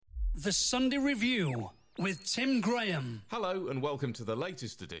The Sunday Review with Tim Graham. Hello and welcome to the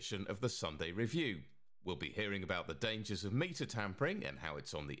latest edition of the Sunday Review. We'll be hearing about the dangers of meter tampering and how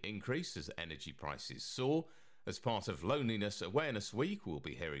it's on the increase as energy prices soar. As part of Loneliness Awareness Week, we'll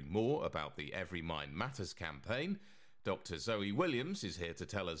be hearing more about the Every Mind Matters campaign. Dr. Zoe Williams is here to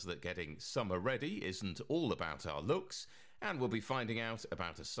tell us that getting summer ready isn't all about our looks, and we'll be finding out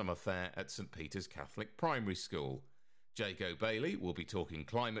about a summer fair at St Peter's Catholic Primary School. Jago Bailey will be talking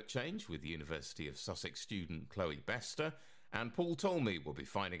climate change with University of Sussex student Chloe Bester, and Paul Tolmie will be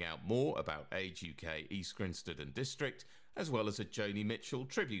finding out more about Age UK East Grinstead and District, as well as a Joni Mitchell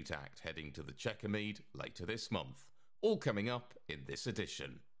tribute act heading to the Chequermead later this month. All coming up in this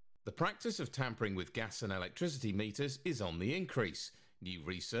edition. The practice of tampering with gas and electricity meters is on the increase. New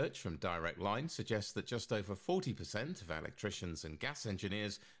research from Direct Line suggests that just over 40% of electricians and gas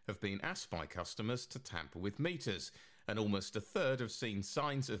engineers have been asked by customers to tamper with meters, and almost a third have seen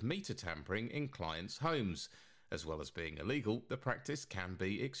signs of meter tampering in clients' homes. As well as being illegal, the practice can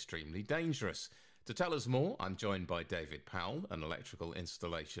be extremely dangerous. To tell us more, I'm joined by David Powell, an electrical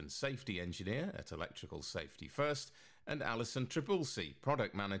installation safety engineer at Electrical Safety First, and Alison Tribulsi,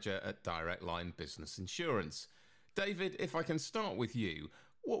 product manager at Direct Line Business Insurance. David, if I can start with you,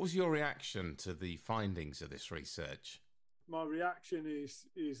 what was your reaction to the findings of this research? My reaction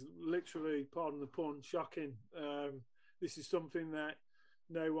is literally, pardon the pun, shocking. This is something that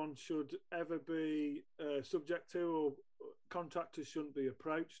no one should ever be subject to, or contractors shouldn't be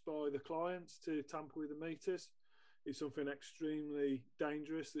approached by the clients to tamper with the meters. It's something extremely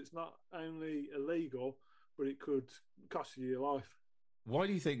dangerous. It's not only illegal, but it could cost you your life. Why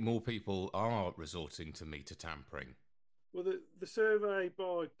do you think more people are resorting to meter tampering? Well, the survey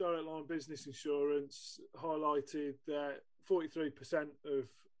by Direct Line Business Insurance highlighted that 43% of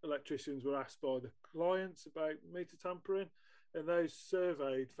electricians were asked by the clients about meter tampering, and those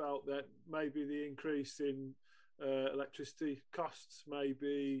surveyed felt that maybe the increase in electricity costs may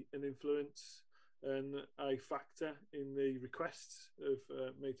be an influence and a factor in the requests of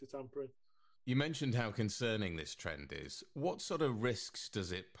meter tampering. You mentioned how concerning this trend is. What sort of risks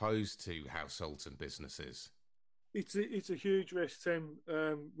does it pose to households and businesses? It's a huge risk, Tim.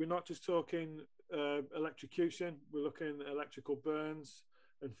 We're not just talking electrocution. We're looking at electrical burns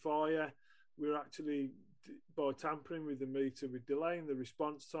and fire. We're actually, by tampering with the meter, we're delaying the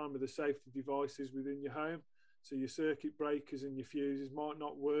response time of the safety devices within your home. So your circuit breakers and your fuses might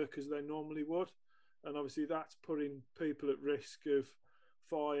not work as they normally would. And obviously that's putting people at risk of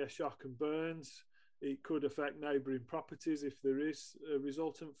fire, shock and burns. It could affect neighbouring properties if there is a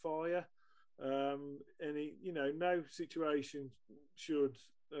resultant fire. No situation should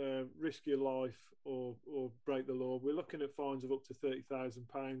risk your life or break the law. We're looking at fines of up to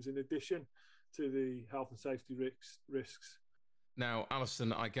 £30,000 in addition to the health and safety risks. Now,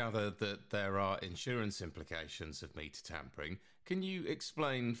 Alison, I gather that there are insurance implications of meter tampering. Can you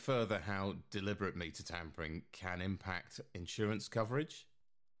explain further how deliberate meter tampering can impact insurance coverage?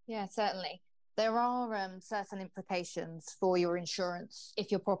 Yeah, certainly. There are certain implications for your insurance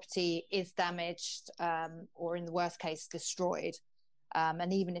if your property is damaged or, in the worst case, destroyed.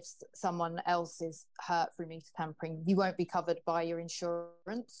 And even if someone else is hurt through meter tampering, you won't be covered by your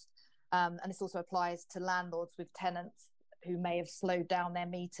insurance. And this also applies to landlords with tenants who may have slowed down their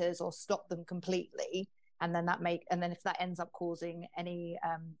meters or stopped them completely. And then if that ends up causing any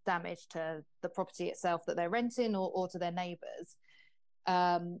damage to the property itself that they're renting or to their neighbours,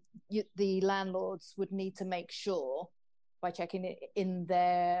 the landlords would need to make sure by checking it in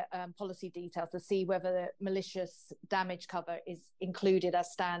their policy details to see whether malicious damage cover is included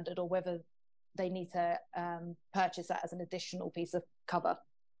as standard or whether they need to purchase that as an additional piece of cover.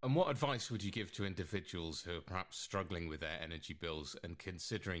 And what advice would you give to individuals who are perhaps struggling with their energy bills and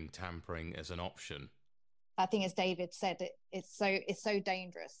considering tampering as an option? I think, as David said, it's so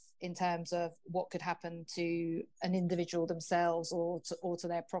dangerous in terms of what could happen to an individual themselves or to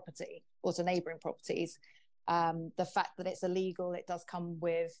their property or to neighbouring properties. The fact that it's illegal, it does come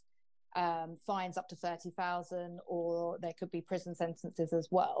with fines up to 30,000, or there could be prison sentences as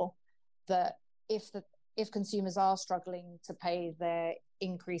well. That if consumers are struggling to pay their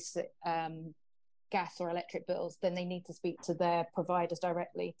increased gas or electric bills, then they need to speak to their providers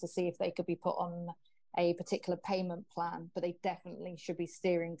directly to see if they could be put on a particular payment plan, but they definitely should be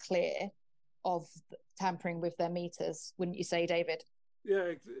steering clear of tampering with their meters, wouldn't you say, David?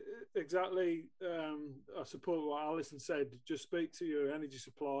 Yeah, exactly. I support what Alison said. Just speak to your energy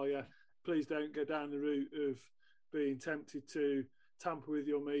supplier. Please don't go down the route of being tempted to tamper with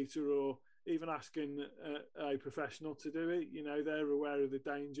your meter or even asking a professional to do it. You know, they're aware of the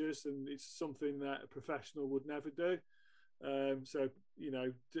dangers and it's something that a professional would never do. So, you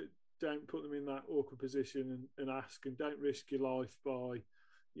know, don't put them in that awkward position and ask, and don't risk your life by,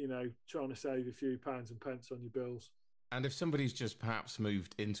 trying to save a few pounds and pence on your bills. And if somebody's just perhaps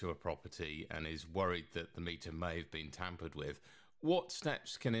moved into a property and is worried that the meter may have been tampered with, what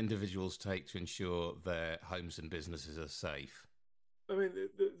steps can individuals take to ensure their homes and businesses are safe? I mean,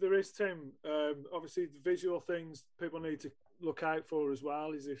 there is, Tim. Obviously, the visual things people need to look out for as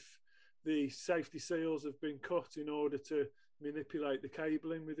well is if the safety seals have been cut in order to manipulate the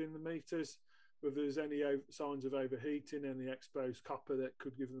cabling within the meters, whether there's any signs of overheating, any exposed copper that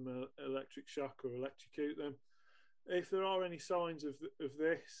could give them an electric shock or electrocute them. If there are any signs of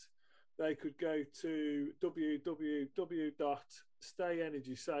this, they could go to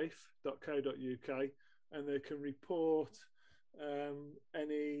www.stayenergysafe.co.uk and they can report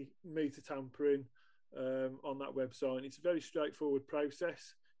any meter tampering on that website. And it's a very straightforward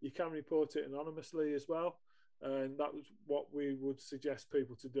process. You can report it anonymously as well, and that was what we would suggest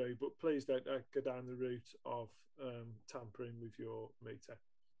people to do. But please don't go down the route of tampering with your meter.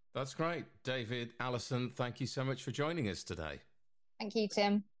 That's great. David, Alison, thank you so much for joining us today. Thank you,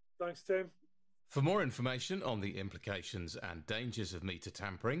 Tim. Thanks, Tim. For more information on the implications and dangers of meter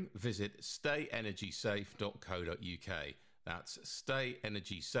tampering, visit stayenergysafe.co.uk. That's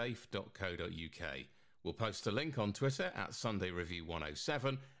stayenergysafe.co.uk. We'll post a link on Twitter at Sunday Review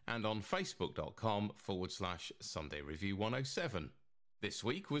 107 and on facebook.com/Sunday Review 107. This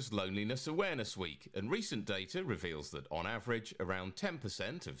week was Loneliness Awareness Week, and recent data reveals that on average around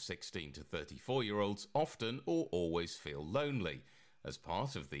 10% of 16 to 34-year-olds often or always feel lonely. As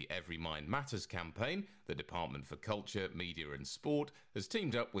part of the Every Mind Matters campaign, the Department for Culture, Media and Sport has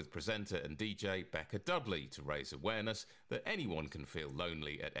teamed up with presenter and DJ Becca Dudley to raise awareness that anyone can feel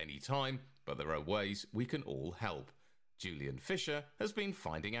lonely at any time, but there are ways we can all help. Julian Fisher has been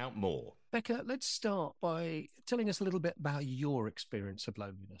finding out more. Becca, let's start by telling us a little bit about your experience of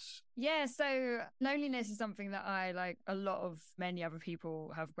loneliness. Yeah, so loneliness is something that I, like a lot of many other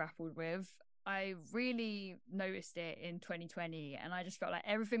people, have grappled with. I really noticed it in 2020, and I just felt like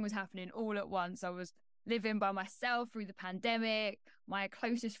everything was happening all at once. I was living by myself through the pandemic. My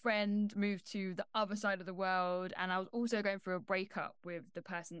closest friend moved to the other side of the world, and I was also going through a breakup with the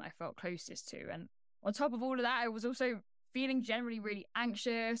person that I felt closest to. And on top of all of that, I was also feeling generally really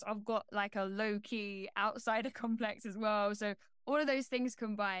anxious. I've got like a low-key outsider complex as well. So all of those things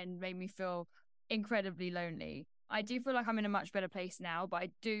combined made me feel incredibly lonely. I do feel like I'm in a much better place now, but I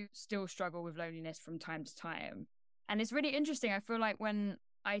do still struggle with loneliness from time to time. And it's really interesting. I feel like when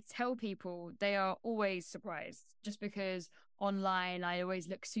I tell people, they are always surprised, just because online I always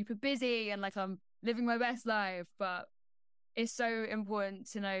look super busy and like I'm living my best life. But it's so important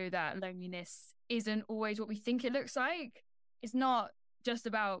to know that loneliness isn't always what we think it looks like. It's not just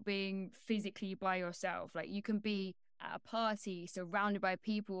about being physically by yourself. Like, you can be at a party surrounded by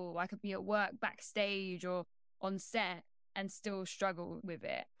people. I could be at work backstage or on set and still struggle with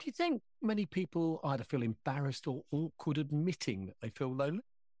it. Do you think many people either feel embarrassed or awkward admitting that they feel lonely?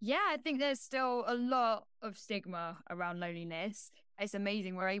 Yeah, I think there's still a lot of stigma around loneliness. It's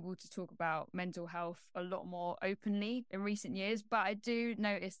amazing we're able to talk about mental health a lot more openly in recent years, but I do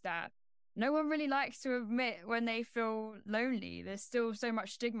notice that no one really likes to admit when they feel lonely. There's still so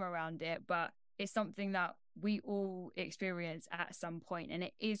much stigma around it, but it's something that we all experience at some point, and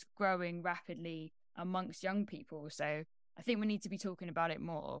it is growing rapidly amongst young people. So I think we need to be talking about it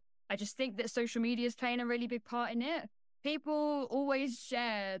more. I just think that social media is playing a really big part in it. People always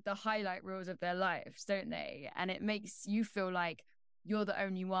share the highlight reels of their lives, don't they? And it makes you feel like you're the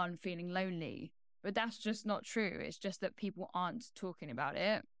only one feeling lonely. But that's just not true. It's just that people aren't talking about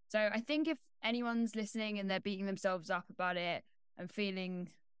it. So I think if anyone's listening and they're beating themselves up about it and feeling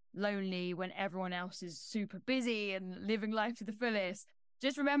lonely when everyone else is super busy and living life to the fullest,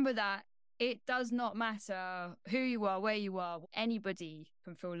 just remember that it does not matter who you are, where you are. Anybody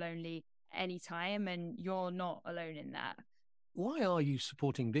can feel lonely anytime, and you're not alone in that. Why are you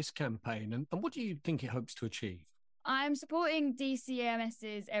supporting this campaign, and what do you think it hopes to achieve? I'm supporting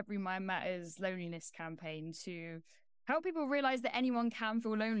DCMS's Every Mind Matters loneliness campaign to help people realize that anyone can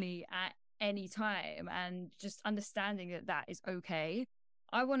feel lonely at any time, and just understanding that that is okay.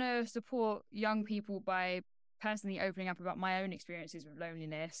 I want to support young people by personally opening up about my own experiences with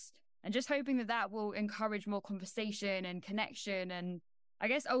loneliness, and just hoping that that will encourage more conversation and connection, and I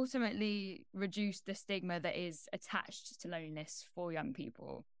guess ultimately reduce the stigma that is attached to loneliness for young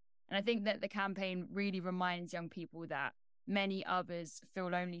people. And I think that the campaign really reminds young people that many others feel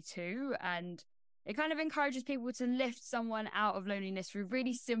lonely too. And it kind of encourages people to lift someone out of loneliness through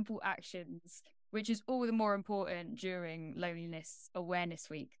really simple actions, which is all the more important during Loneliness Awareness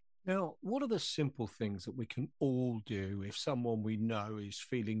Week. Now, what are the simple things that we can all do if someone we know is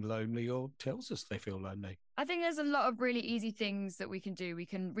feeling lonely or tells us they feel lonely? I think there's a lot of really easy things that we can do. We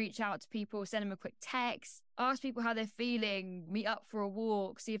can reach out to people, send them a quick text, ask people how they're feeling, meet up for a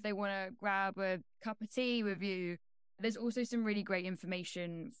walk, see if they want to grab a cup of tea with you. There's also some really great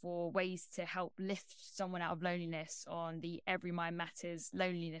information for ways to help lift someone out of loneliness on the Every Mind Matters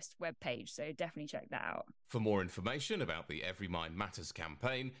loneliness webpage. So definitely check that out. For more information about the Every Mind Matters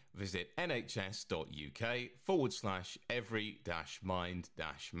campaign, visit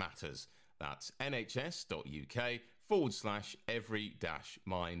nhs.uk/every-mind-matters. That's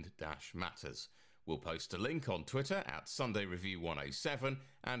nhs.uk/every-mind-matters. We'll post a link on Twitter at Sunday Review 107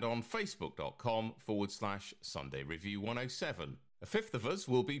 and on facebook.com/Sunday Review 107. A fifth of us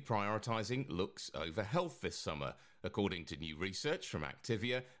will be prioritising looks over health this summer. According to new research from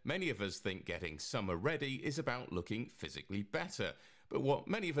Activia, many of us think getting summer ready is about looking physically better. But what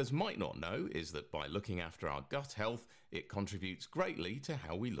many of us might not know is that by looking after our gut health, it contributes greatly to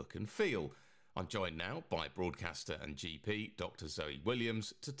how we look and feel. I'm joined now by broadcaster and GP Dr. Zoe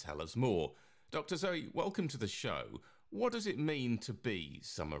Williams to tell us more. Dr. Zoe, welcome to the show. What does it mean to be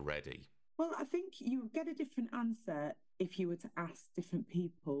summer ready? Well, I think you get a different answer if you were to ask different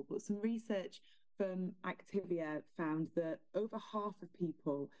people, but some research from Activia found that over half of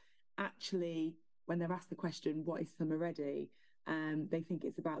people actually, when they're asked the question, what is summer ready, they think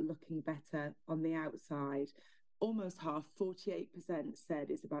it's about looking better on the outside. Almost half, 48%, said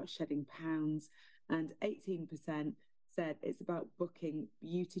it's about shedding pounds, and 18% said it's about booking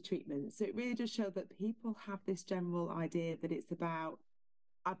beauty treatments. So it really does show that people have this general idea that it's about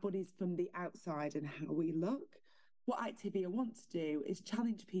our bodies from the outside and how we look. What Activia want to do is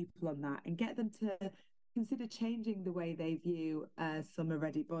challenge people on that and get them to consider changing the way they view a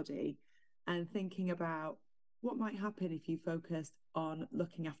summer-ready body and thinking about what might happen if you focused on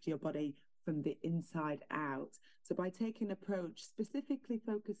looking after your body from the inside out. So by taking an approach specifically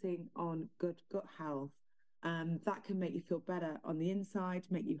focusing on good gut health, that can make you feel better on the inside,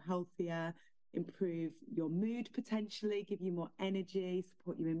 make you healthier, improve your mood potentially, give you more energy,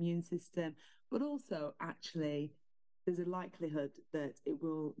 support your immune system, but also actually there's a likelihood that it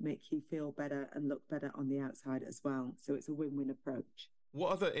will make you feel better and look better on the outside as well. So it's a win-win approach.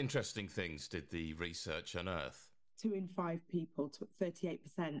 What other interesting things did the research unearth? 2 in 5 people,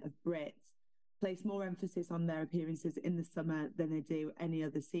 38% of Brits, place more emphasis on their appearances in the summer than they do any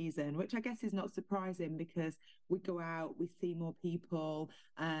other season, which I guess is not surprising because we go out, we see more people,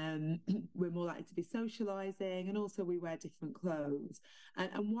 we're more likely to be socialising, and also we wear different clothes.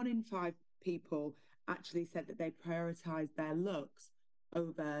 And 1 in 5 people actually said that they prioritise their looks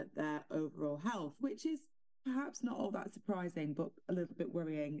over their overall health, which is perhaps not all that surprising, but a little bit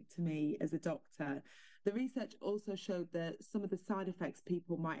worrying to me as a doctor. The research also showed that some of the side effects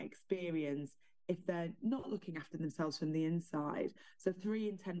people might experience if they're not looking after themselves from the inside. So 3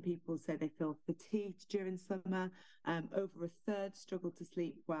 in 10 people say they feel fatigued during summer, over a third struggle to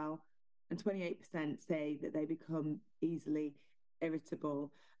sleep well, and 28% say that they become easily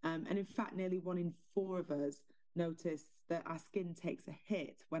irritable. And in fact, nearly 1 in 4 of us notice that our skin takes a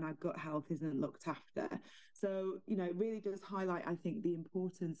hit when our gut health isn't looked after. So, it really does highlight, I think, the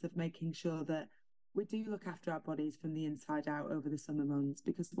importance of making sure that we do look after our bodies from the inside out over the summer months,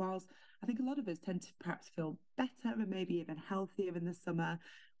 because whilst I think a lot of us tend to perhaps feel better and maybe even healthier in the summer,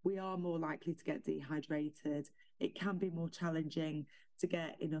 we are more likely to get dehydrated. It can be more challenging to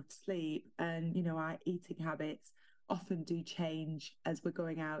get enough sleep, and, our eating habits often do change as we're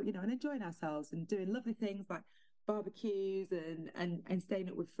going out, and enjoying ourselves and doing lovely things like barbecues and staying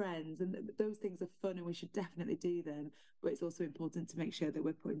up with friends. And those things are fun and we should definitely do them. But it's also important to make sure that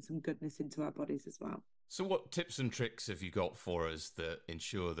we're putting some goodness into our bodies as well. So what tips and tricks have you got for us that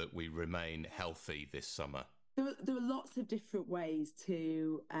ensure that we remain healthy this summer? There are lots of different ways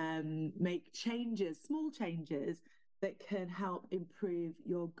to make changes, small changes that can help improve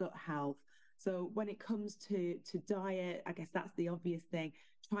your gut health. So when it comes to diet, I guess that's the obvious thing,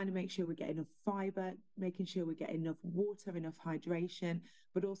 trying to make sure we get enough fiber, making sure we get enough water, enough hydration,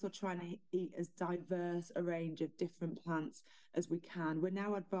 but also trying to eat as diverse a range of different plants as we can. We're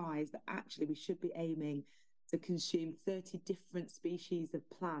now advised that actually we should be aiming to consume 30 different species of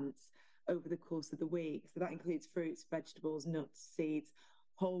plants over the course of the week. So that includes fruits, vegetables, nuts, seeds,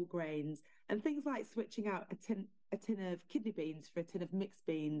 whole grains, and things like switching out a tin of kidney beans for a tin of mixed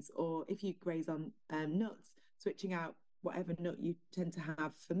beans, or if you graze on nuts, switching out whatever nut you tend to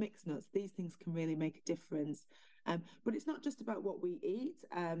have for mixed nuts. These things can really make a difference. But it's not just about what we eat.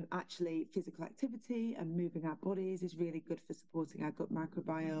 Actually, physical activity and moving our bodies is really good for supporting our gut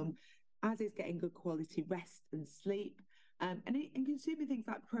microbiome, as is getting good quality rest and sleep. and consuming things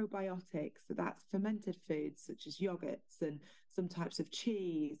like probiotics, so that's fermented foods such as yogurts and some types of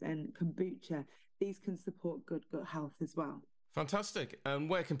cheese and kombucha. These can support good gut health as well. Fantastic. And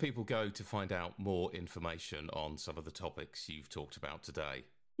where can people go to find out more information on some of the topics you've talked about today?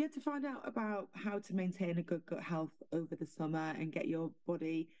 Yeah, to find out about how to maintain a good gut health over the summer and get your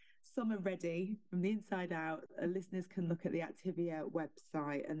body summer ready from the inside out, listeners can look at the Activia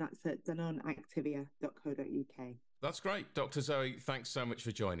website, and that's at danoneactivia.co.uk. That's great. Dr. Zoe, thanks so much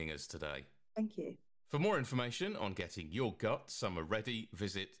for joining us today. Thank you. For more information on getting your gut summer ready,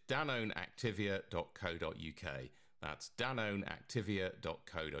 visit danoneactivia.co.uk. That's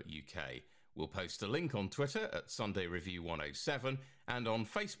danoneactivia.co.uk. We'll post a link on Twitter at Sunday Review 107 and on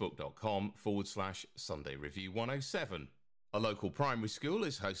facebook.com/Sunday Review 107. A local primary school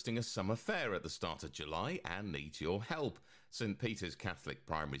is hosting a summer fair at the start of July and needs your help. St Peter's Catholic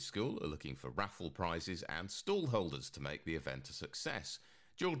Primary School are looking for raffle prizes and stall holders to make the event a success.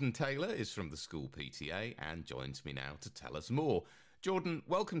 Jordan Taylor is from the school PTA and joins me now to tell us more. Jordan,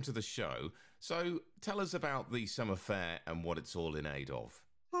 welcome to the show. So tell us about the summer fair and what it's all in aid of.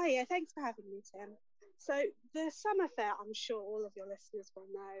 Hiya, thanks for having me, Tim. So the summer fair, I'm sure all of your listeners will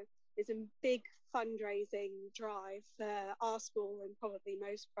know, is a big fundraising drive for our school and probably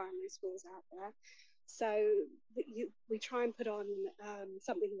most primary schools out there. So we try and put on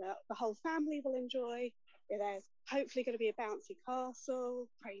something that the whole family will enjoy. There's hopefully going to be a bouncy castle,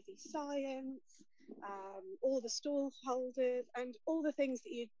 crazy science, all the stall holders and all the things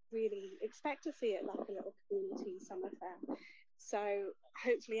that you'd really expect to see at like a little community summer fair. So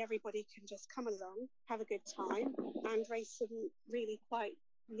hopefully everybody can just come along, have a good time and raise some really quite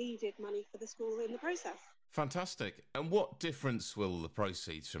needed money for the school in the process. Fantastic. And what difference will the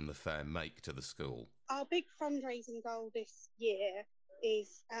proceeds from the fair make to the school? Our big fundraising goal this year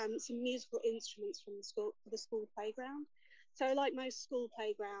is some musical instruments from the school for the school playground. So like most school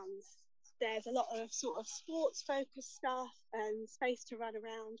playgrounds, there's a lot of sort of sports focused stuff and space to run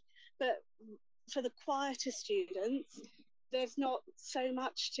around. But for the quieter students, there's not so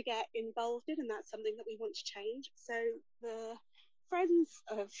much to get involved in, and that's something that we want to change. So the friends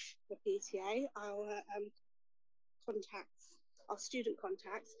of the PTA, our contacts, our student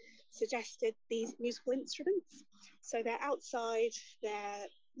contacts, suggested these musical instruments. So they're outside, they're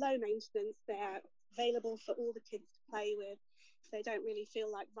low maintenance, they're available for all the kids to play with. So they don't really feel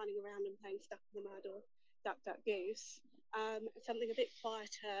like running around and playing stuff in the mud or duck, duck, goose. Something a bit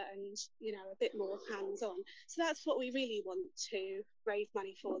quieter and, you know, a bit more hands-on. So that's what we really want to raise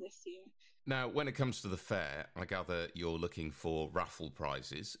money for this year. Now, when it comes to the fair, I gather you're looking for raffle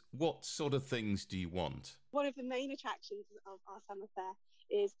prizes. What sort of things do you want? One of the main attractions of our summer fair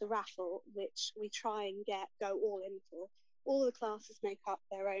is the raffle, which we try and go all in for. All the classes make up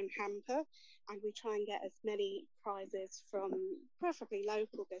their own hamper, and we try and get as many prizes from preferably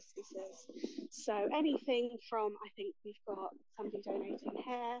local businesses. So anything from, I think we've got somebody donating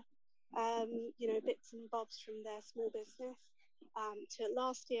hair, you know, bits and bobs from their small business. To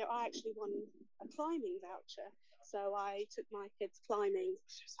last year, I actually won a climbing voucher. So I took my kids climbing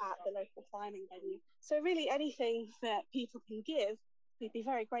at the local climbing venue. So really anything that people can give, we'd be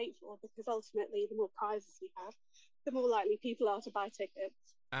very grateful, because ultimately the more prizes we have, the more likely people are to buy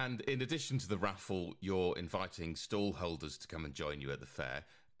tickets. And in addition to the raffle, you're inviting stall holders to come and join you at the fair.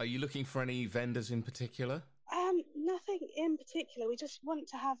 Are you looking for any vendors in particular? Nothing in particular. We just want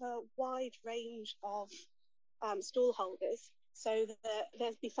to have a wide range of stall holders, so that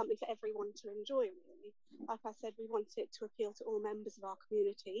there'd be something for everyone to enjoy, really. Like I said, we want it to appeal to all members of our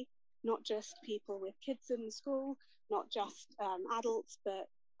community, not just people with kids in the school, not just adults, but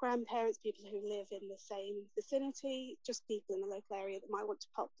grandparents, people who live in the same vicinity, just people in the local area that might want to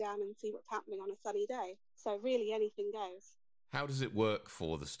pop down and see what's happening on a sunny day. So really anything goes. How does it work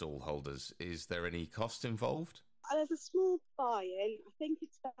for the stall holders? Is there any cost involved? There's a small buy-in. I think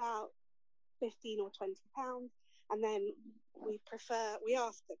it's about £15 or £20. And then we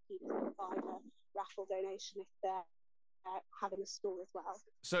ask that people provide a raffle donation if they're having a stall as well.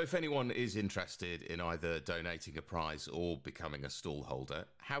 So if anyone is interested in either donating a prize or becoming a stall holder,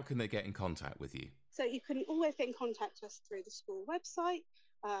 how can they get in contact with you? So you can always get in contact with us through the school website,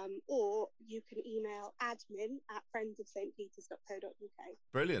 or you can email admin@friendsofstpeters.co.uk.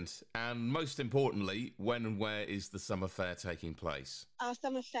 Brilliant. And most importantly, when and where is the summer fair taking place? Our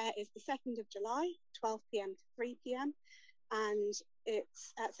summer fair is the 2nd of July, 12 p.m. to 3 p.m. And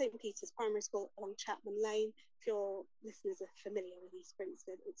it's at St Peter's Primary School along Chapman Lane. If your listeners are familiar with East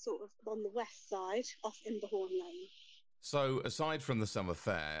Grinstead, it's sort of on the west side, off Imberhorn Lane. So, aside from the summer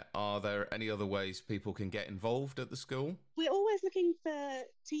fair, are there any other ways people can get involved at the school? We're always looking for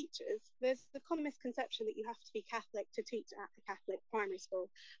teachers. There's the common misconception that you have to be Catholic to teach at a Catholic primary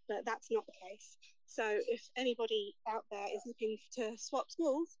school, but that's not the case. So if anybody out there is looking to swap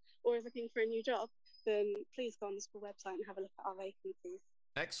schools or is looking for a new job, then please go on the school website and have a look at our vacancies.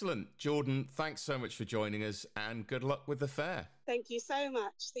 Excellent. Jordan, thanks so much for joining us and good luck with the fair. Thank you so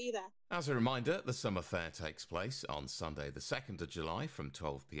much. See you there. As a reminder, the summer fair takes place on Sunday the 2nd of July from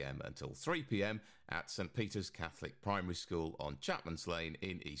 12 p.m. until 3 p.m. at St Peter's Catholic Primary School on Chapman's Lane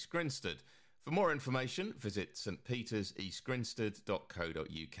in East Grinstead. For more information, visit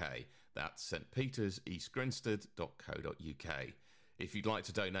stpeterseastgrinstead.co.uk. That's stpeterseastgrinstead.co.uk. If you'd like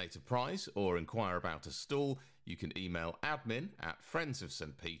to donate a prize or inquire about a stall, you can email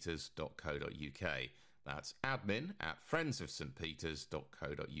admin@friendsofstpeters.co.uk. That's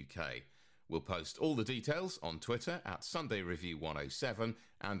admin@friendsofstpeters.co.uk. We'll post all the details on Twitter @SundayReview107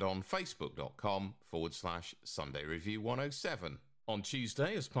 and on Facebook.com/SundayReview107. On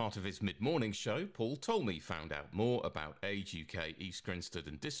Tuesday, as part of his mid-morning show, Paul Tolmie found out more about Age UK East Grinstead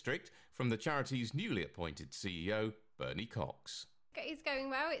and District from the charity's newly appointed CEO, Bernie Cox. It's going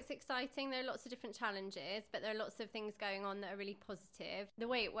well. It's exciting. There are lots of different challenges, but there are lots of things going on that are really positive. The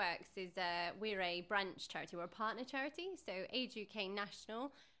way it works is we're a branch charity. We're a partner charity. So Age UK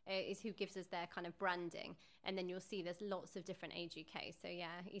National is who gives us their kind of branding. And then you'll see there's lots of different Age UK. So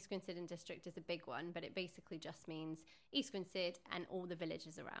yeah, East Grinstead and District is a big one, but it basically just means East Grinstead and all the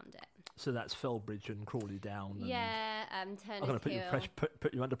villages around it. So that's Felbridge and Crawley Down. And yeah, Turners I'm going to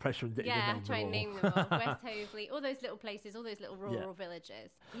put you under pressure and get you to try and name them all. West Hoveley, all those little places, all those little rural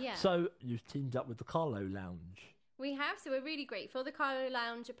villages. Yeah. So you've teamed up with the Carlo Lounge. We have, so we're really grateful. The Carlo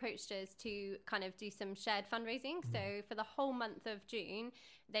Lounge approached us to kind of do some shared fundraising. So for the whole month of June,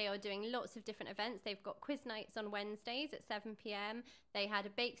 they are doing lots of different events. They've got quiz nights on Wednesdays at 7 p.m. They had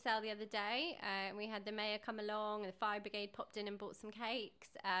a bake sale the other day. We had the mayor come along and the fire brigade popped in and bought some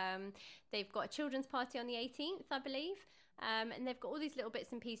cakes. They've got a children's party on the 18th, I believe. And they've got all these little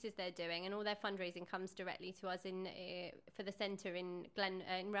bits and pieces they're doing, and all their fundraising comes directly to us for the centre in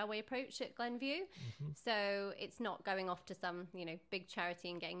Railway Approach at Glenview. So it's not going off to some big charity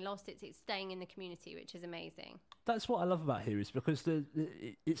and getting lost. It's staying in the community, which is amazing. That's what I love about here, is because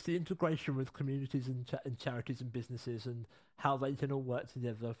it's the integration with communities and charities and businesses and how they can all work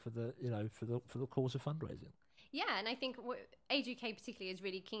together for the cause of fundraising. Yeah, and I think Age UK particularly is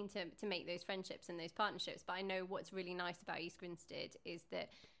really keen to make those friendships and those partnerships. But I know what's really nice about East Grinstead is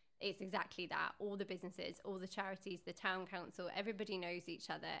that it's exactly that. All the businesses, all the charities, the town council, everybody knows each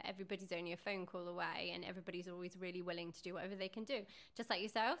other. Everybody's only a phone call away, and everybody's always really willing to do whatever they can do, just like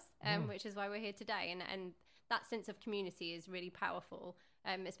yourselves, which is why we're here today. And that sense of community is really powerful,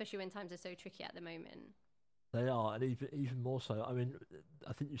 especially when times are so tricky at the moment. They are, and even more so. I mean,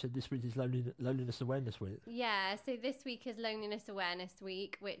 I think you said this week is Loneliness Awareness Week. Yeah, so this week is Loneliness Awareness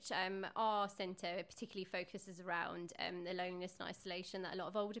Week, which our centre particularly focuses around the loneliness and isolation that a lot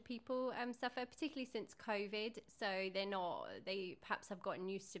of older people suffer, particularly since COVID. So they perhaps have gotten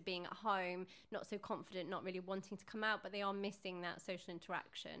used to being at home, not so confident, not really wanting to come out, but they are missing that social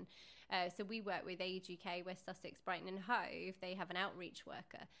interaction. So we work with Age UK, West Sussex, Brighton and Hove. They have an outreach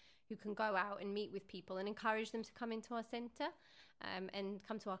worker who can go out and meet with people and encourage them to come into our centre and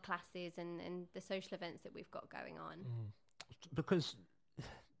come to our classes and the social events that we've got going on. Because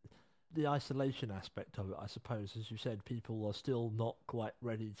the isolation aspect of it, I suppose, as you said, people are still not quite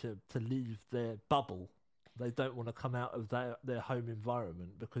ready to leave their bubble. They don't want to come out of their home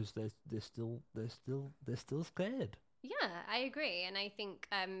environment because they're still scared. Yeah, I agree. And I think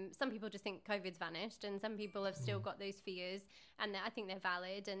some people just think COVID's vanished, and some people have still got those fears, and I think they're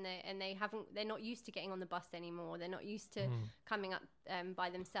valid, and they're not used to getting on the bus anymore. They're not used to coming up by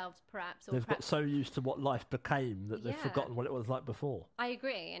themselves, perhaps. Or they've got so used to what life became that they've forgotten what it was like before. I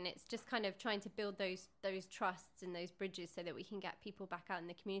agree, and it's just kind of trying to build those trusts and those bridges so that we can get people back out in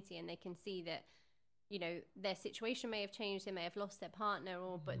the community and they can see that their situation may have changed, they may have lost their partner,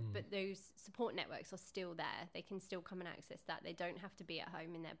 but those support networks are still there. They can still come and access that. They don't have to be at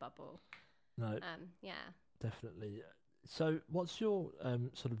home in their bubble. No. Yeah. Definitely. So what's your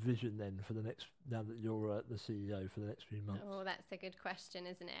sort of vision then for the next, now that you're the CEO, for the next few months? Oh, that's a good question,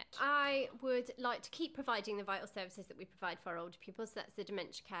 isn't it? I would like to keep providing the vital services that we provide for our older people. So that's the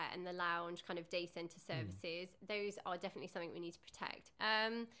dementia care and the lounge kind of day centre services. Those are definitely something we need to protect.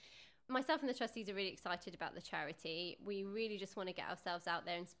 Myself and the trustees are really excited about the charity. We really just want to get ourselves out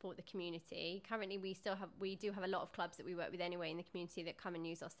there and support the community. Currently, we do have a lot of clubs that we work with anyway in the community that come and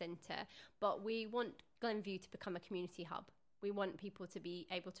use our centre, but we want Glenview to become a community hub. We want people to be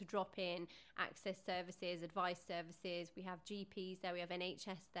able to drop in, access services, advice services. We have GPs there, we have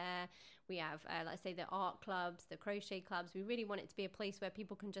NHS there, we have, like I say, the art clubs, the crochet clubs. We really want it to be a place where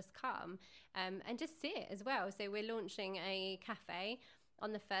people can just come and just sit as well. So we're launching a cafe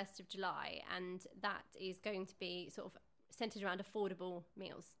on the 1st of July, and that is going to be sort of centered around affordable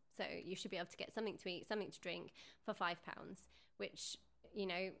meals. So you should be able to get something to eat, something to drink for £5, which, you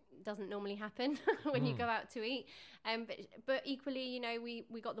know, doesn't normally happen when you go out to eat. But equally, you know,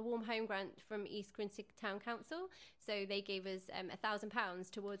 we got the Warm Home Grant from East Grinstead Town Council. So they gave us £1,000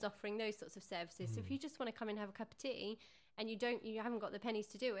 towards offering those sorts of services. So if you just want to come and have a cup of tea and you haven't got the pennies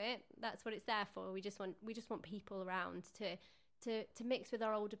to do it, that's what it's there for. We just want people around to mix with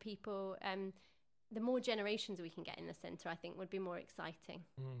our older people. The more generations we can get in the centre, I think, would be more exciting.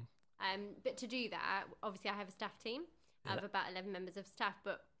 But to do that, obviously I have a staff team of about 11 members of staff,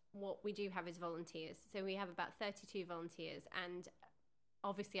 but what we do have is volunteers. So we have about 32 volunteers, and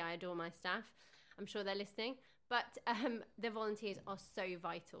obviously I adore my staff. I'm sure they're listening, but the volunteers are so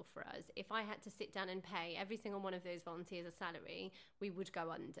vital for us. If I had to sit down and pay every single one of those volunteers a salary, we would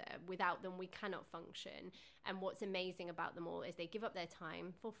go under. Without them, we cannot function. And what's amazing about them all is they give up their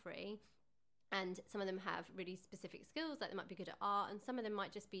time for free. And some of them have really specific skills, like they might be good at art, and some of them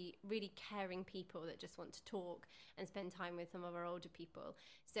might just be really caring people that just want to talk and spend time with some of our older people.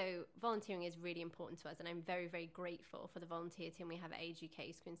 So volunteering is really important to us, and I'm very, very grateful for the volunteer team we have at Age UK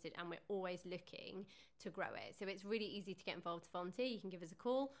East Grinstead, and we're always looking to grow it. So it's really easy to get involved to volunteer. You can give us a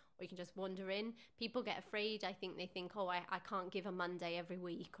call, or you can just wander in. People get afraid. I think they think, oh, I can't give a Monday every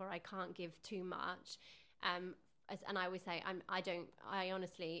week, or I can't give too much. And I always say, I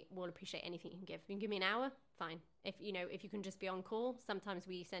honestly will appreciate anything you can give. You can give me an hour, fine. If you can just be on call. Sometimes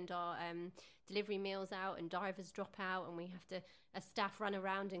we send our delivery meals out and drivers drop out, and we have to, as staff, run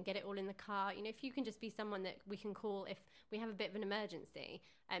around and get it all in the car. You know, if you can just be someone that we can call if we have a bit of an emergency,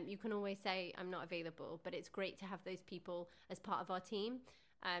 you can always say, I'm not available. But it's great to have those people as part of our team.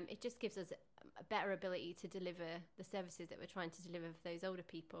 It just gives us a better ability to deliver the services that we're trying to deliver for those older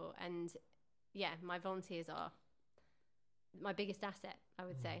people. And yeah, my volunteers are my biggest asset, I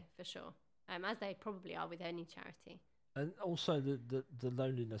would say, for sure, as they probably are with any charity. And also the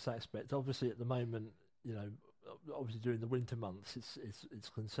loneliness aspect. Obviously, at the moment, you know, obviously during the winter months, it's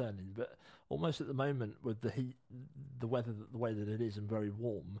concerning. But almost at the moment, with the heat, the weather, the way that it is, and very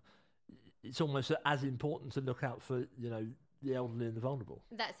warm, it's almost as important to look out for, you know, the elderly and the vulnerable.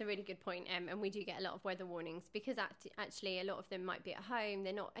 That's a really good point. And we do get a lot of weather warnings because actually a lot of them might be at home.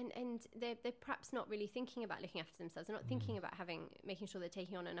 They're not, and they're perhaps not really thinking about looking after themselves. They're not thinking about making sure they're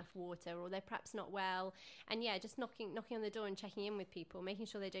taking on enough water, or they're perhaps not well. And yeah, just knocking on the door and checking in with people, making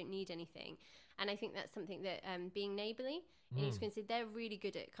sure they don't need anything. And I think that's something that being neighbourly in East Grinstead, they're really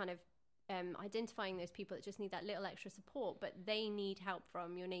good at kind of identifying those people that just need that little extra support, but they need help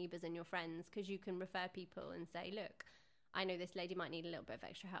from your neighbours and your friends, because you can refer people and say, look, I know this lady might need a little bit of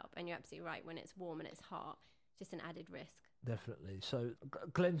extra help. And you're absolutely right, when it's warm and it's hot, just an added risk. Definitely. So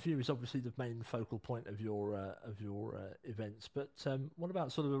Glenview is obviously the main focal point of your events, but what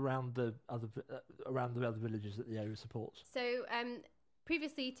about sort of around the other villages that the area supports? So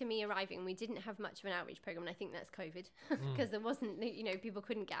previously to me arriving, we didn't have much of an outreach program, and I think that's COVID because there wasn't, you know, people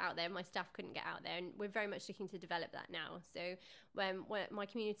couldn't get out there, my staff couldn't get out there, and we're very much looking to develop that now. So when my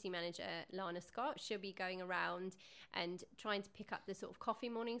community manager, Lana Scott, she'll be going around and trying to pick up the sort of coffee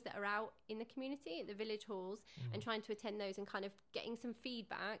mornings that are out in the community at the village halls and trying to attend those and kind of getting some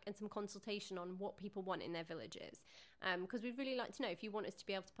feedback and some consultation on what people want in their villages. Because we'd really like to know, if you want us to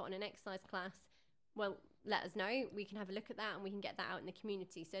be able to put on an exercise class, well, let us know. We can have a look at that and we can get that out in the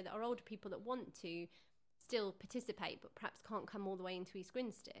community, so that our older people that want to still participate but perhaps can't come all the way into East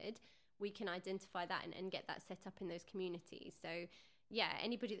Grinstead, we can identify that and get that set up in those communities. So yeah,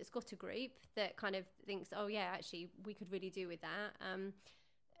 anybody that's got a group that kind of thinks, oh yeah, actually we could really do with that,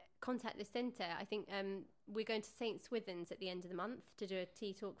 contact the centre. I think we're going to St Swithin's at the end of the month to do a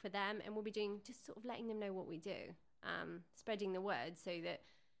tea talk for them, and we'll be doing, just sort of letting them know what we do, spreading the word so that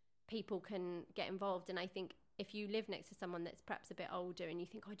people can get involved. And I think if you live next to someone that's perhaps a bit older and you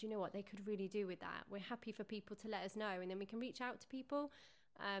think, oh, do you know what they could really do with that, we're happy for people to let us know, and then we can reach out to people,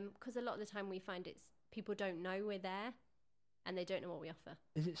 because a lot of the time we find people don't know we're there and they don't know what we offer.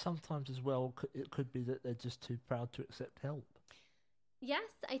 Is it sometimes as well, it could be that they're just too proud to accept help?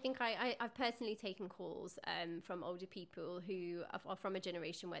 Yes, I think I've personally taken calls from older people who are from a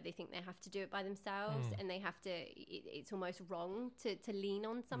generation where they think they have to do it by themselves, and they have to, it's almost wrong to lean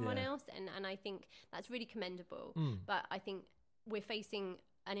on someone else. And I think that's really commendable. But I think we're facing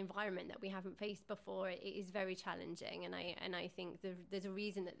an environment that we haven't faced before. It is very challenging. And I think there's a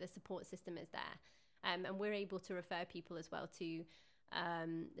reason that the support system is there. And we're able to refer people as well to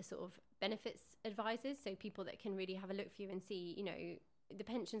the sort of benefits advisors, so people that can really have a look for you and see, you know, the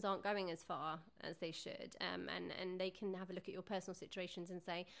pensions aren't going as far as they should, and they can have a look at your personal situations and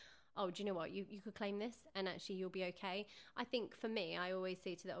say, oh, do you know what, you could claim this and actually you'll be okay. I think for me, I always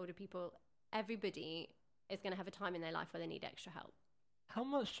say to the older people, everybody is going to have a time in their life where they need extra help. How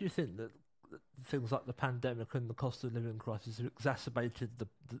much do you think that things like the pandemic and the cost of living crisis have exacerbated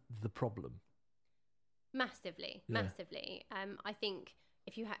the problem? Massively. I think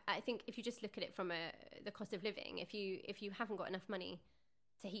if you just look at it from the cost of living, if you haven't got enough money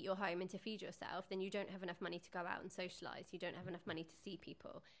to heat your home and to feed yourself, then you don't have enough money to go out and socialise. You don't have enough money to see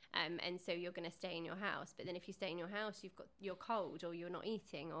people, and so you're going to stay in your house. But then if you stay in your house, you're cold or you're not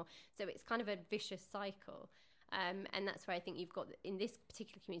eating, or so it's kind of a vicious cycle. And that's where I think you've got, in this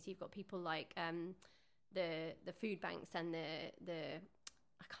particular community, you've got people like the food banks and the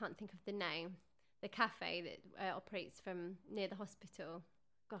I can't think of the name, the cafe that operates from near the hospital.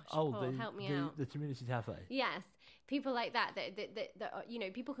 Gosh, Paul, help me out. The community cafe. Yes, people like that you know,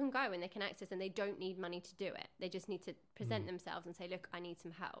 people can go and they can access, and they don't need money to do it. They just need to present themselves and say, look, I need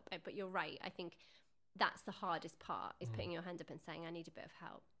some help. But you're right. I think that's the hardest part, is putting your hand up and saying, I need a bit of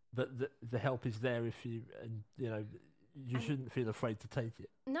help. But the help is there if you shouldn't feel afraid to take it.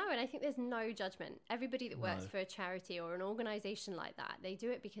 No, and I think there's no judgment. Everybody that works for a charity or an organisation like that, they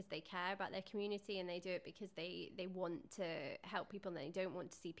do it because they care about their community, and they do it because they want to help people, and they don't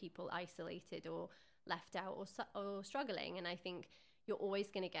want to see people isolated or left out or struggling. And I think you're always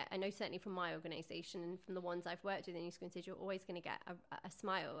going to get, I know certainly from my organisation and from the ones I've worked with in East Grinstead, you're always going to get a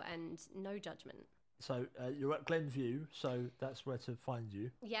smile and no judgment. So you're at Glenview, so that's where to find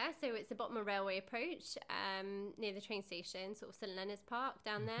you. Yeah, so it's the Bodmin Railway approach, near the train station, sort of St Leonard's Park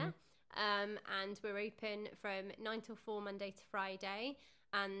down there. And we're open from 9 till 4 Monday to Friday.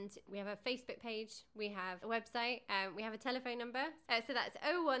 And we have a Facebook page, we have a website, we have a telephone number. So that's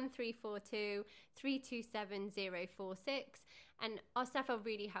 01342 327 046. And our staff are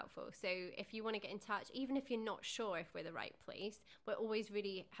really helpful. So if you want to get in touch, even if you're not sure if we're the right place, we're always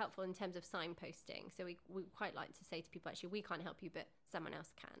really helpful in terms of signposting. So we quite like to say to people, actually, we can't help you, but someone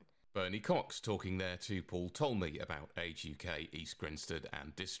else can. Bernie Cox talking there to Paul Tolmie about Age UK, East Grinstead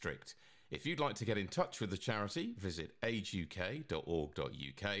and District. If you'd like to get in touch with the charity, visit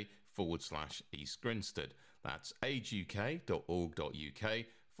ageuk.org.uk/East Grinstead. That's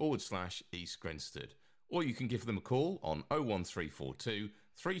ageuk.org.uk/East Grinstead. Or you can give them a call on 01342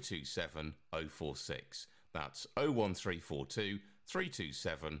 327 046. That's 01342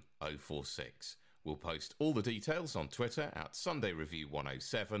 327 046. We'll post all the details on Twitter at Sunday Review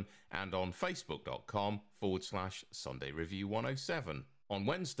 107 and on facebook.com/Sunday Review 107. On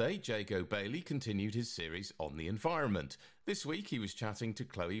Wednesday, Jago Bailey continued his series on the environment. This week he was chatting to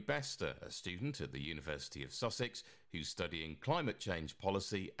Chloe Bester, a student at the University of Sussex who's studying climate change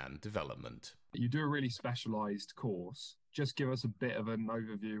policy and development. You do a really specialised course. Just give us a bit of an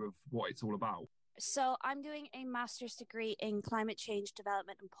overview of what it's all about. So I'm doing a master's degree in climate change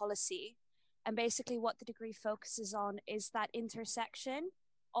development and policy. And basically what the degree focuses on is that intersection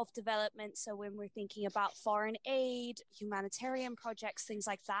of development. So when we're thinking about foreign aid, humanitarian projects, things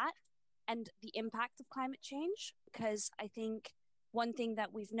like that, and the impact of climate change. Because I think one thing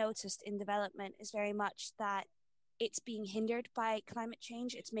that we've noticed in development is very much that it's being hindered by climate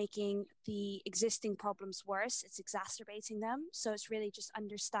change. It's making the existing problems worse. It's exacerbating them. So it's really just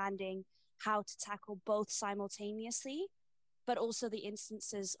understanding how to tackle both simultaneously, but also the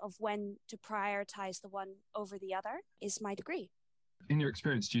instances of when to prioritize the one over the other is my degree. In your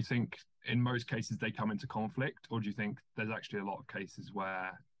experience, do you think in most cases they come into conflict, or do you think there's actually a lot of cases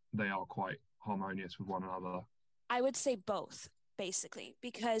where they are quite harmonious with one another? I would say both, basically,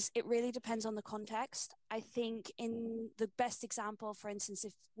 because it really depends on the context. I think in the best example, for instance,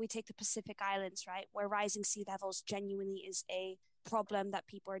 if we take the Pacific Islands, right, where rising sea levels genuinely is a problem that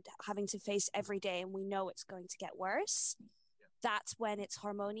people are having to face every day, and we know it's going to get worse. That's when it's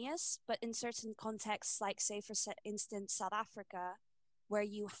harmonious. But in certain contexts, like say, for instance, South Africa, where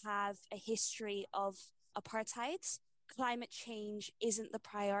you have a history of apartheid, climate change isn't the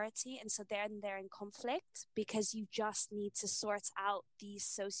priority. And so then they're in conflict because you just need to sort out these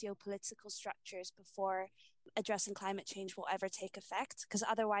socio-political structures before addressing climate change will ever take effect. Because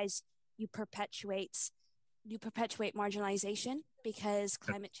otherwise you perpetuate marginalization, because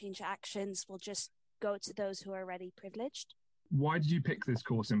climate change actions will just go to those who are already privileged. Why did you pick this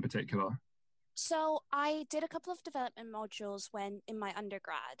course in particular? So I did a couple of development modules when in my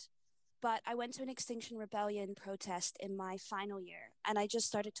undergrad, but I went to an Extinction Rebellion protest in my final year, and I just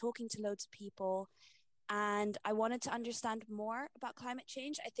started talking to loads of people, and I wanted to understand more about climate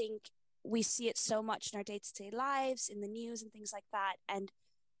change. I think we see it so much in our day-to-day lives, in the news and things like that. And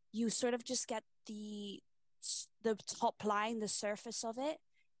you sort of just get the top line, the surface of it.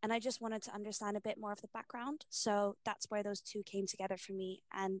 And I just wanted to understand a bit more of the background. So that's where those two came together for me.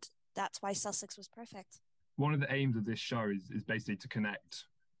 And that's why Sussex was perfect. One of the aims of this show is basically to connect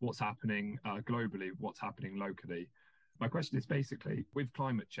what's happening globally, what's happening locally. My question is basically, with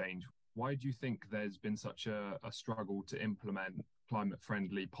climate change, why do you think there's been such a struggle to implement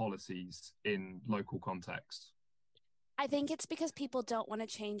climate-friendly policies in local contexts? I think it's because people don't want to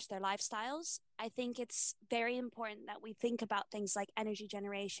change their lifestyles. I think it's very important that we think about things like energy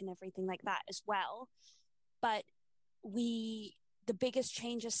generation, everything like that as well. But the biggest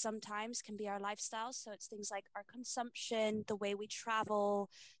changes sometimes can be our lifestyles. So it's things like our consumption, the way we travel,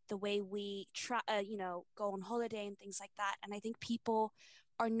 the way we go on holiday and things like that. And I think people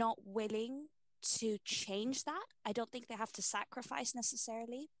are not willing to change that. I don't think they have to sacrifice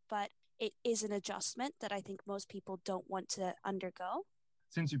necessarily, but it is an adjustment that I think most people don't want to undergo.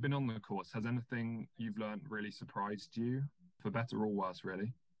 Since you've been on the course, has anything you've learned really surprised you, for better or worse,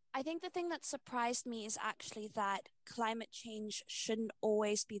 really? I think the thing that surprised me is actually that climate change shouldn't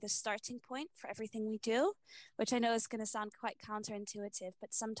always be the starting point for everything we do, which I know is going to sound quite counterintuitive,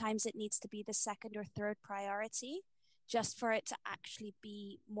 but sometimes it needs to be the second or third priority just for it to actually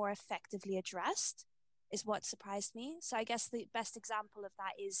be more effectively addressed, is what surprised me. So I guess the best example of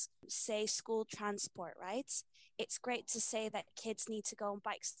that is, say, school transport, right? It's great to say that kids need to go on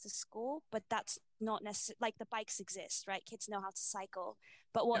bikes to school, but that's not necessarily, like, the bikes exist, right? Kids know how to cycle.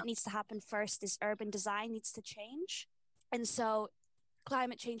 But what needs to happen first is urban design needs to change. And so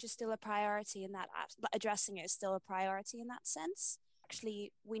climate change is still a priority in that, addressing it is still a priority in that sense.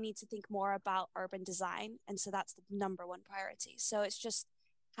 Actually, we need to think more about urban design. And so that's the number one priority. So it's just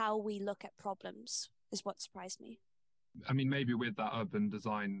how we look at problems is what surprised me. I mean, maybe with that urban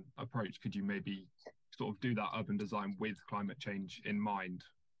design approach, could you maybe sort of do that urban design with climate change in mind?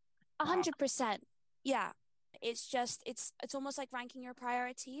 100%. Yeah. It's just, it's almost like ranking your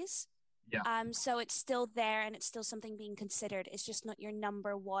priorities. Yeah. So it's still there and it's still something being considered. It's just not your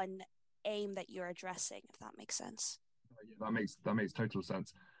number one aim that you're addressing, if that makes sense. Yeah, that makes total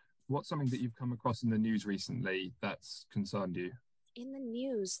sense. What's something that you've come across in the news recently that's concerned you? In the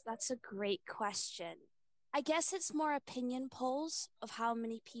news, that's a great question. I guess it's more opinion polls of how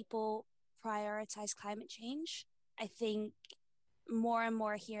many people prioritize climate change. I think more and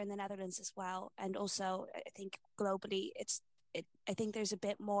more here in the Netherlands as well. And also, I think globally, I think there's a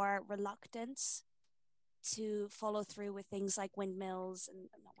bit more reluctance to follow through with things like wind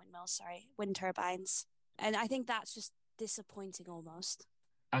turbines. And I think that's just disappointing almost.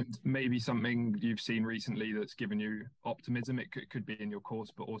 And maybe something you've seen recently that's given you optimism. It could be in your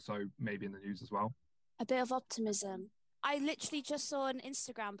course, but also maybe in the news as well. A bit of optimism. I literally just saw an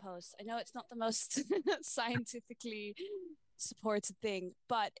Instagram post. I know it's not the most scientifically supported thing,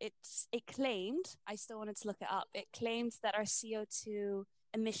 but it claimed, I still wanted to look it up, it claimed that our CO2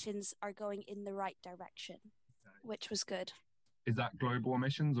 emissions are going in the right direction, which was good. Is that global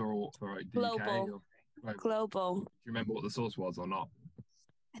emissions or for the global? UK? Global. Do you remember what the source was or not?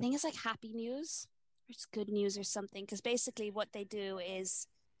 I think it's like Happy News or it's Good News or something, because basically what they do is,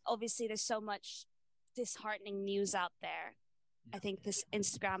 obviously there's so much disheartening news out there. I think this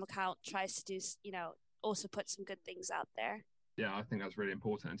Instagram account tries to do, also put some good things out there. Yeah, I think that's really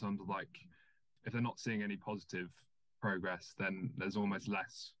important in terms of, like, if they're not seeing any positive progress, then there's almost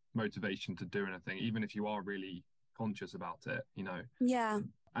less motivation to do anything, even if you are really conscious about it, Yeah.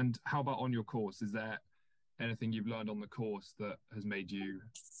 And how about on your course? Is there anything you've learned on the course that has made you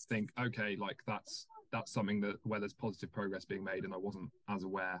think, okay, like that's something where there's positive progress being made and I wasn't as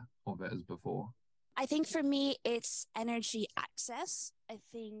aware of it as before? I think for me, it's energy access. I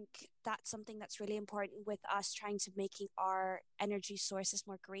think that's something that's really important with us trying to making our energy sources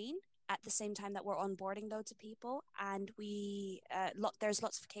more green at the same time that we're onboarding loads of people. And there's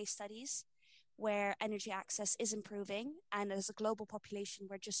lots of case studies where energy access is improving. And as a global population,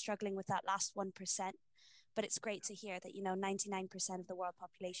 we're just struggling with that last 1%. But it's great to hear that, 99% of the world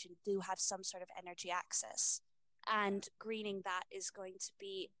population do have some sort of energy access. And greening that is going to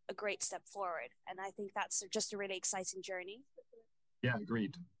be a great step forward. And I think that's just a really exciting journey. Yeah,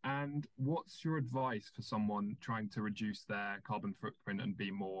 agreed. And what's your advice for someone trying to reduce their carbon footprint and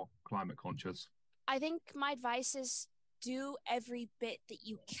be more climate conscious? I think my advice is do every bit that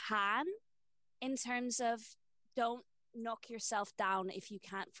you can in terms of don't knock yourself down if you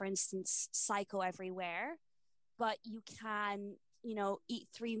can't, for instance, cycle everywhere, but you can, eat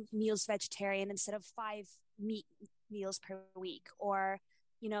 3 meals vegetarian instead of 5 meat meals per week. Or,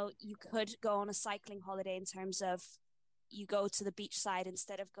 you could go on a cycling holiday in terms of you go to the beach side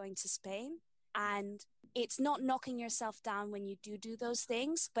instead of going to Spain. And it's not knocking yourself down when you do those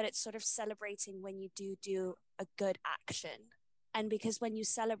things, but it's sort of celebrating when you do a good action. And because when you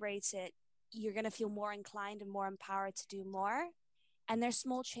celebrate it, you're going to feel more inclined and more empowered to do more. And there's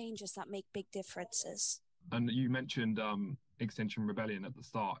small changes that make big differences. And you mentioned Extinction Rebellion at the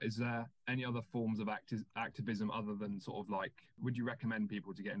start. Is there any other forms of activism other than sort of like, would you recommend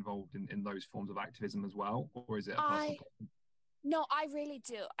people to get involved in those forms of activism as well? Or is it a personal? No, I really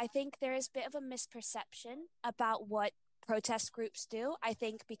do. I think there is a bit of a misperception about what protest groups do. I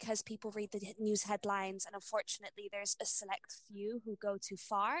think because people read the news headlines, and unfortunately there's a select few who go too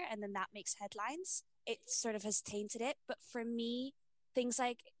far, and then that makes headlines. It sort of has tainted it. But for me, things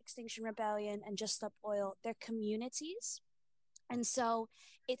like Extinction Rebellion and Just Stop Oil, they're communities. And so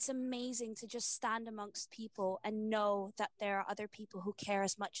it's amazing to just stand amongst people and know that there are other people who care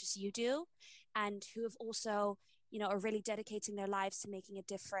as much as you do, and who have also, are really dedicating their lives to making a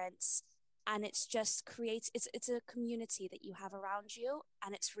difference. And it's just it's a community that you have around you,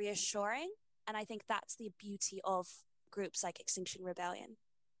 and it's reassuring. And I think that's the beauty of groups like Extinction Rebellion.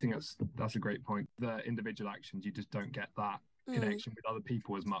 I think that's a great point. The individual actions, you just don't get that connection with other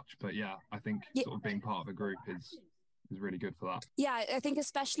people as much. But yeah, I think sort of being part of a group is really good for that. Yeah, I think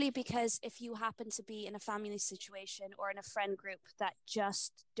especially because if you happen to be in a family situation or in a friend group that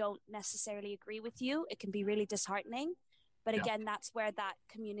just don't necessarily agree with you, it can be really disheartening. But again, that's where that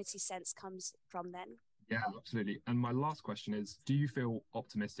community sense comes from then. Yeah, absolutely. And my last question is, do you feel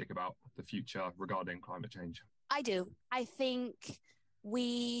optimistic about the future regarding climate change? I do. I think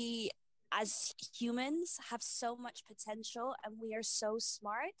we as humans have so much potential, and we are so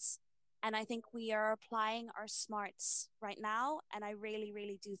smart. And I think we are applying our smarts right now. And I really,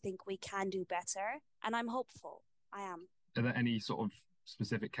 really do think we can do better. And I'm hopeful. I am. Are there any sort of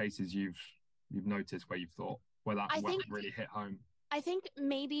specific cases you've noticed where you've thought, where that really hit home? I think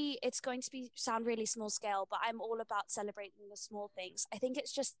maybe it's going to sound really small scale, but I'm all about celebrating the small things. I think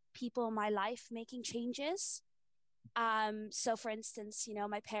it's just people in my life making changes. So for instance,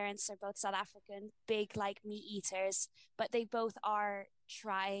 my parents are both South African, big like meat eaters, but they both are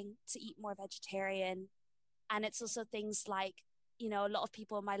trying to eat more vegetarian. And it's also things like, a lot of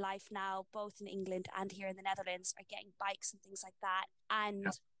people in my life now, both in England and here in the Netherlands, are getting bikes and things like that. And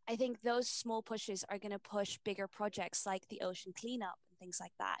I think those small pushes are going to push bigger projects like the ocean cleanup and things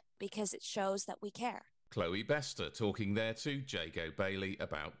like that, because it shows that we care. Chloe Bester talking there to Jago Bailey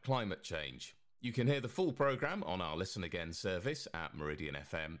about climate change. You can hear the full programme on our Listen Again service at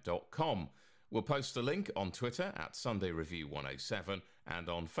meridianfm.com. We'll post a link on Twitter at Sunday Review 107 and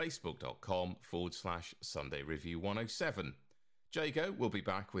on facebook.com/Sunday Review 107. Jago will be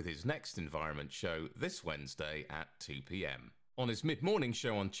back with his next environment show this Wednesday at 2 p.m. On his mid-morning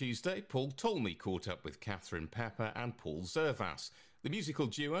show on Tuesday, Paul Tolmie caught up with Catherine Pepper and Paul Zervas. The musical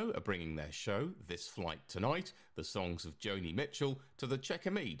duo are bringing their show, This Flight Tonight, the songs of Joni Mitchell, to the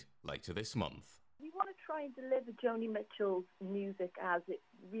Chequer Mead later this month. We want to try and deliver Joni Mitchell's music as it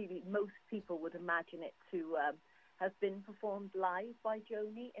really most people would imagine it to have been performed live by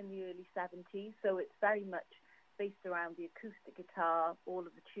Joni in the early 70s. So it's very much based around the acoustic guitar, all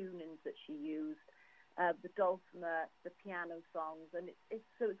of the tunings that she used, the dulcimer, the piano songs, and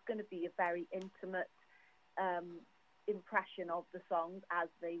it's going to be a very intimate impression of the songs as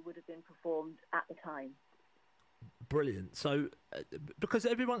they would have been performed at the time. Brilliant. So, because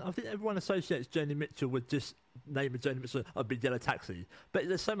I think everyone associates Joni Mitchell with just name of Joni Mitchell, a Big Yellow Taxi, but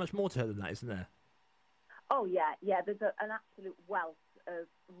there's so much more to her than that, isn't there? Oh yeah. There's an absolute wealth of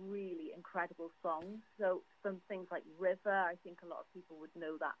really incredible songs. So some things like River, I think a lot of people would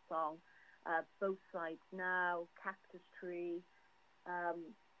know that song. Both Sides Now, Cactus Tree,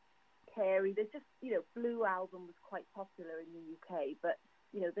 Carey. There's just, Blue album was quite popular in the UK, but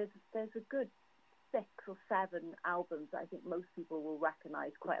there's a good 6 or 7 albums that I think most people will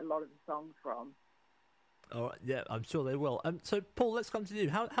recognise quite a lot of the songs from. All right, yeah, I'm sure they will. So, Paul, let's come to you.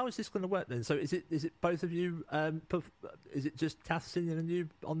 How is this going to work then? So, is it both of you? Is it just Kath singing and you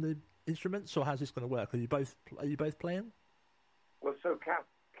on the instruments, or how's this going to work? Are you both playing? Well, so Kath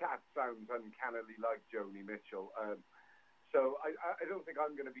sounds uncannily like Joni Mitchell. So I don't think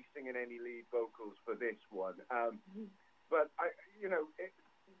I'm going to be singing any lead vocals for this one. But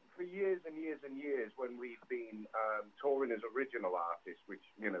for years and years and years, when we've been touring as original artists, which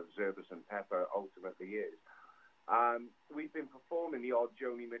Zervas and Pepper ultimately is, we've been performing the odd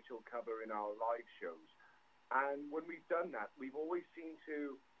Joni Mitchell cover in our live shows. And when we've done that, we've always seemed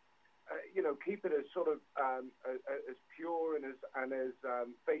to keep it as sort of as pure and as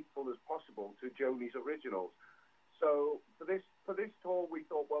faithful as possible to Joni's originals. So for this tour, we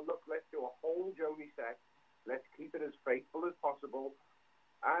thought, well, look, let's do a whole Joni set. Let's keep it as faithful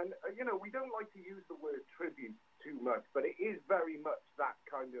we don't like to use the word tribute too much, but it is very much that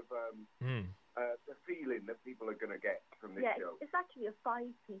kind of the feeling that people are going to get from this show. It's actually a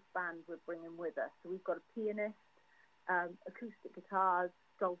 5-piece band we're bringing with us. So we've got a pianist, acoustic guitars,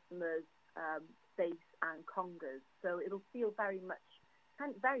 dulcimers, bass, and congas. So it'll feel very much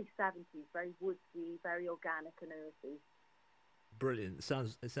very 70s, very woodsy, very organic and earthy. Brilliant!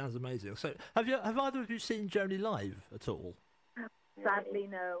 It sounds amazing. So, have either of you seen Joni live at all? Sadly,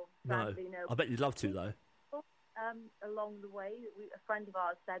 no. Sadly, no. I bet you'd love to, though. Along the way, a friend of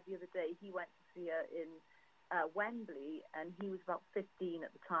ours said the other day he went to see her in Wembley, and he was about 15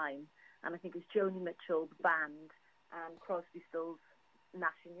 at the time, and I think it's Joni Mitchell, the band, and Crosby, Stills,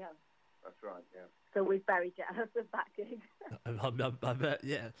 Nash and Young. That's right, yeah. So we're very jealous of that gig. I bet,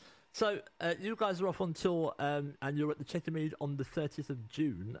 yeah. So you guys are off on tour, and you're at the Chequermead on the 30th of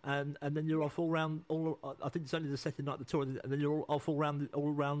June, and then you're off all round. I think it's only the second night of the tour, and then you're off all round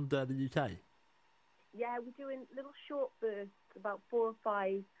the UK. Yeah, we're doing little short bursts, about 4 or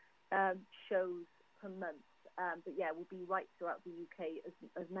 5 shows per month. But yeah, we'll be right throughout the UK,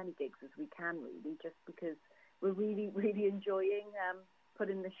 as many gigs as we can, really, just because we're really, really enjoying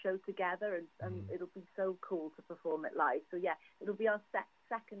putting the show together, and it'll be so cool to perform it live. So yeah, it'll be our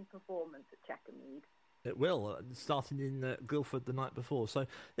second performance at Chequermead. It will, starting in Guildford the night before. So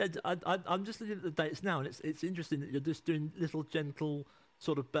yeah, I'm just looking at the dates now, and it's interesting that you're just doing little gentle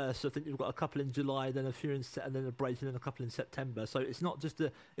sort of bursts. I think you've got a couple in July, then a few and then a break, and then a couple in September. So it's not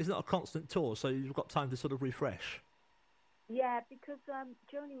a constant tour. So you've got time to sort of refresh. Yeah, because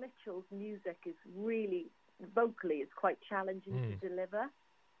Joni Mitchell's music is really vocally it's quite challenging to deliver,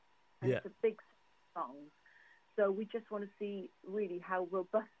 and it's a big song. So we just want to see really how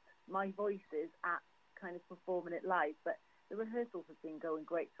robust my voice is at kind of performing it live. But the rehearsals have been going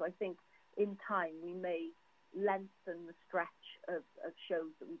great, so I think in time we may lengthen the stretch of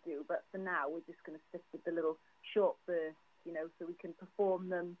shows that we do. But for now, we're just going to stick with the little short bursts, so we can perform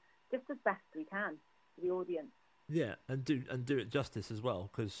them just as best we can to the audience. Yeah, and do it justice as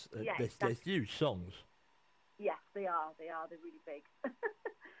well, because they're huge songs. Yes, they are. They're really big.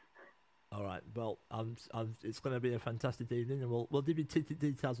 All right. Well, it's going to be a fantastic evening, and we'll give you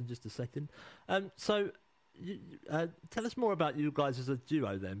details in just a second. So, tell us more about you guys as a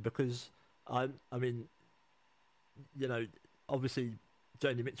duo then, because I mean, obviously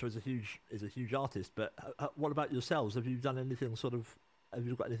Joni Mitchell is a huge artist, but what about yourselves? Have you done anything have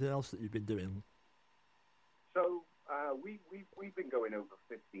you got anything else that you've been doing? So we've been going over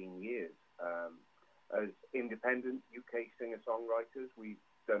 15 years as independent UK singer-songwriters. We've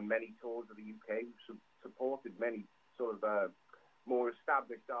done many tours of the UK. We've supported many sort of more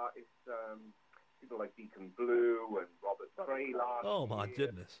established artists, people like Deacon Blue and Robert Cray last Oh my year.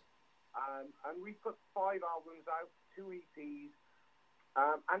 Goodness! And we put 5 albums out, 2 EPs,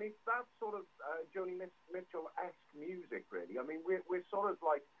 and it's that sort of Joni Mitchell-esque music, really. I mean, we're sort of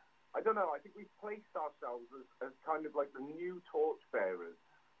like, I don't know, I think we've placed ourselves as kind of like the new torchbearers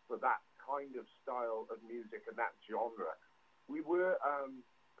for that kind of style of music and that genre. We were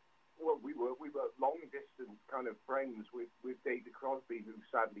long distance kind of friends with David Crosby, who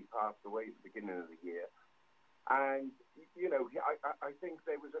sadly passed away at the beginning of the year. And, I think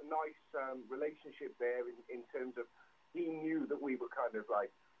there was a nice relationship there in terms of he knew that we were kind of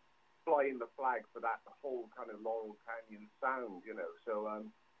like flying the flag for that whole kind of Laurel Canyon sound, So,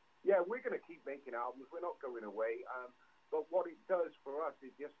 we're going to keep making albums. We're not going away. But what it does for us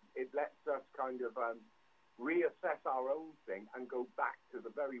is it lets us kind of reassess our own thing and go back to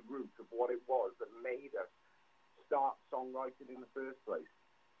the very root of what it was that made us start songwriting in the first place.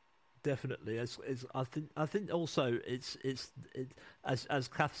 Definitely, I think also it's as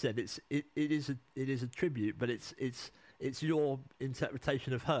Kath said, it is a tribute, but it's your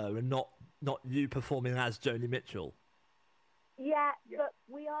interpretation of her and not you performing as Joni Mitchell. Yeah, but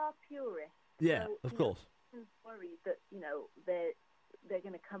we are purists. Yeah, so, of course. Worried that they're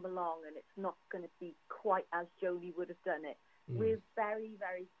going to come along and it's not going to be quite as Joni would have done it. We're very,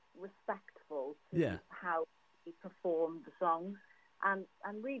 very respectful to how we perform the songs, and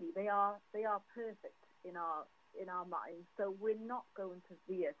really they are perfect in our minds. So we're not going to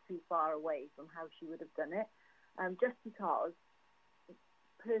veer too far away from how she would have done it, just because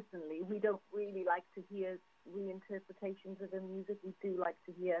personally we don't really like to hear reinterpretations of the music. We do like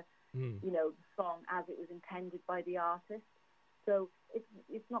to hear the song as it was intended by the artist. So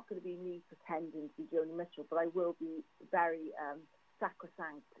it's not going to be me pretending to be Joni Mitchell, but I will be very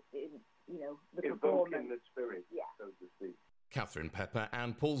sacrosanct in the performance. Evoking the spirit, so to speak. Catherine Pepper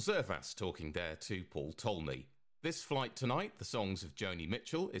and Paul Zervas talking there to Paul Tolney. This flight tonight, The Songs of Joni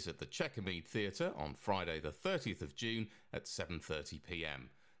Mitchell, is at the Chequermead Theatre on Friday the 30th of June at 7:30 p.m.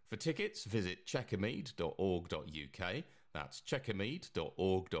 For tickets, visit checkermead.org.uk. That's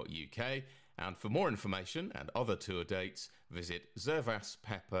checkermead.org.uk. And for more information and other tour dates, visit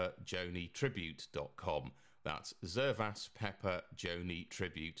zervaspepperjonitribute.com. That's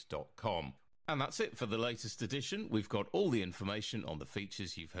zervaspepperjonitribute.com. And that's it for the latest edition. We've got all the information on the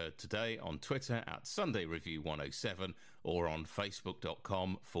features you've heard today on Twitter at Sunday Review 107 or on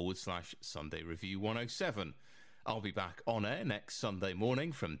facebook.com/Sunday Review 107. I'll be back on air next Sunday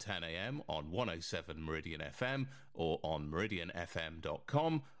morning from 10 a.m. on 107 Meridian FM or on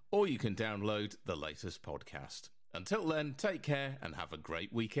meridianfm.com, or you can download the latest podcast. Until then, take care and have a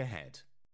great week ahead.